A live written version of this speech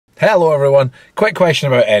Hello everyone, quick question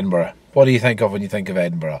about Edinburgh. What do you think of when you think of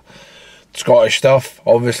Edinburgh? Scottish stuff,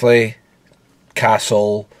 obviously.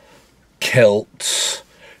 Castle, kilts,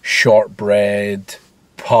 shortbread,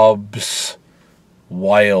 pubs,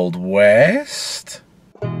 Wild West.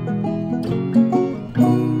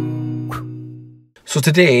 So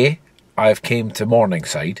today I've came to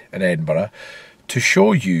Morningside in Edinburgh to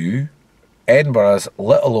show you Edinburgh's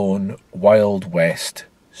little own Wild West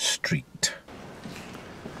street.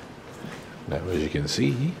 Now, as you can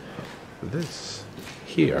see, this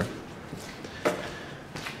here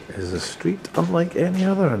is a street unlike any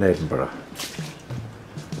other in Edinburgh.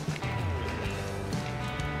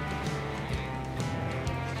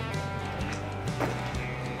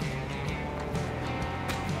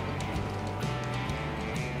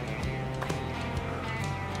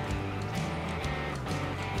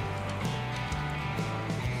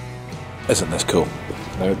 Isn't this cool?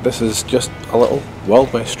 Now, this is just a little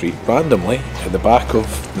Wild West street, randomly at the back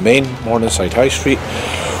of the main Morningside High Street,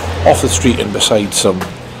 off the street and beside some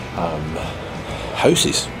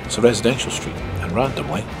houses. It's a residential street, and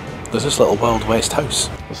randomly there's this little Wild West house.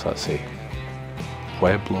 What's that say?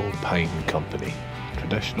 Pueblo Pine Company.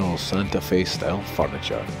 Traditional Santa Fe style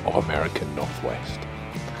furniture of American Northwest.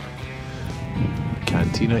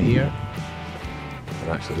 Cantina here.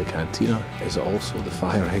 And actually the cantina is also the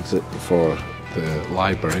fire exit for the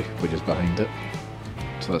library, which is behind it.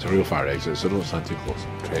 So that's a real fire exit, so don't stand too close.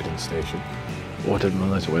 Trading station. Oh, I didn't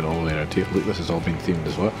realise it went all the way around here. Look, this has all been themed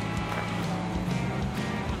as well.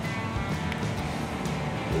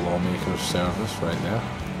 Lawmaker's service right there.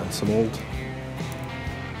 And some old...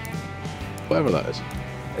 whatever that is.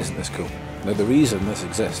 Isn't this cool? Now the reason this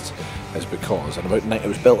exists is because it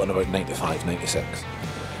was built in about 95, 96.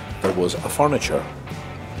 There was a furniture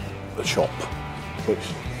shop, which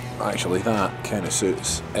actually that kind of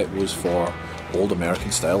suits. It was for old American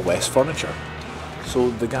style West furniture. So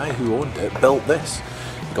the guy who owned it built this.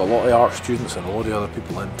 He got a lot of art students and a lot of other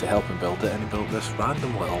people in to help him build it, and he built this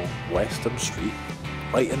random little western street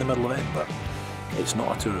right in the middle of Edinburgh. It's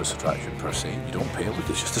not a tourist attraction per se, you don't pay, look,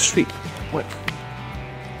 it's just a street. Look.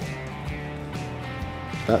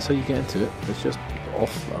 That's how you get into it. It's just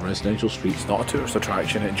off a residential street. It's not a tourist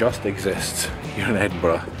attraction, it just exists here in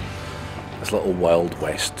Edinburgh. This little Wild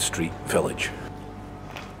West street village.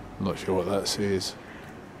 I'm not sure what that says.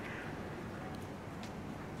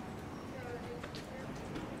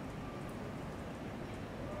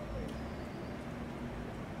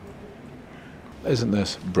 Isn't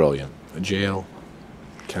this brilliant? A jail,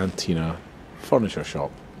 cantina, furniture shop,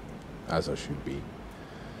 as it should be.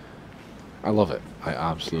 I love it. I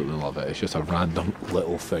absolutely love it. It's just a random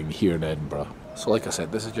little thing here in Edinburgh. So like I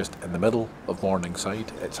said, this is just in the middle of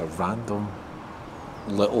Morningside. It's a random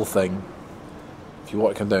little thing. If you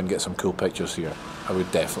want to come down and get some cool pictures here, I would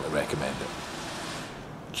definitely recommend it.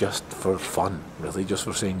 Just for fun, really, just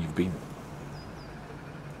for saying you've been.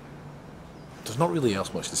 There's not really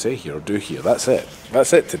else much to say here or do here. That's it.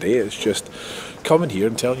 That's it today. It's just coming here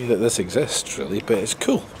and telling you that this exists, really, but it's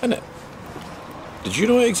cool, isn't it? Did you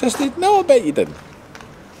know it existed? No, I bet you didn't.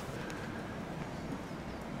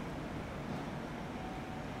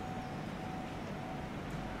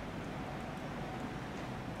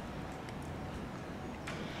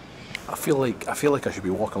 I feel like I should be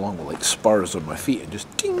walking along with like spurs on my feet and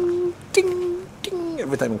just ding, ding, ding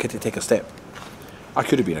every time I get to take a step. I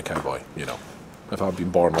could have been a cowboy, you know, if I'd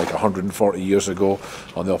been born like 140 years ago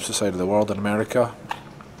on the opposite side of the world in America.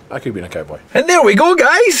 I could have been a cowboy. And there we go,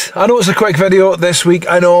 guys. I know it's a quick video this week.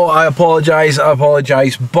 I know, I apologise,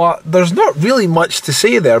 but there's not really much to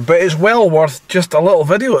say there, but it's well worth just a little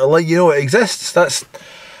video to let you know it exists. That's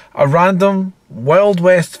a random Wild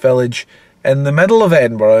West village in the middle of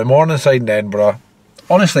Edinburgh, in Morningside in Edinburgh.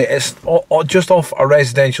 Honestly, it's just off a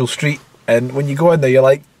residential street, and when you go in there, you're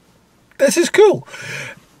like, this is cool.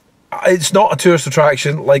 It's not a tourist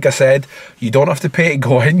attraction, like I said. You don't have to pay to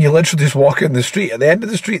go in. You literally just walk in the street. At the end of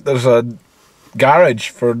the street, there's a garage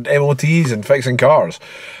for MOTs and fixing cars.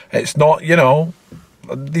 It's not, you know,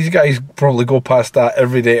 these guys probably go past that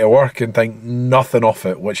every day to work and think nothing of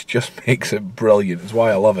it, which just makes it brilliant. It's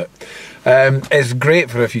why I love it. It's great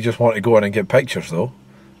for if you just want to go in and get pictures, though.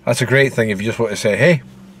 That's a great thing if you just want to say, hey,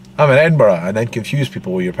 I'm in Edinburgh, and then confuse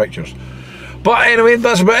people with your pictures. But anyway,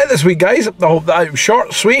 that's about it this week, guys. I hope that was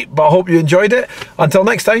short, sweet, but I hope you enjoyed it. Until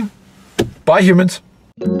next time, bye, humans.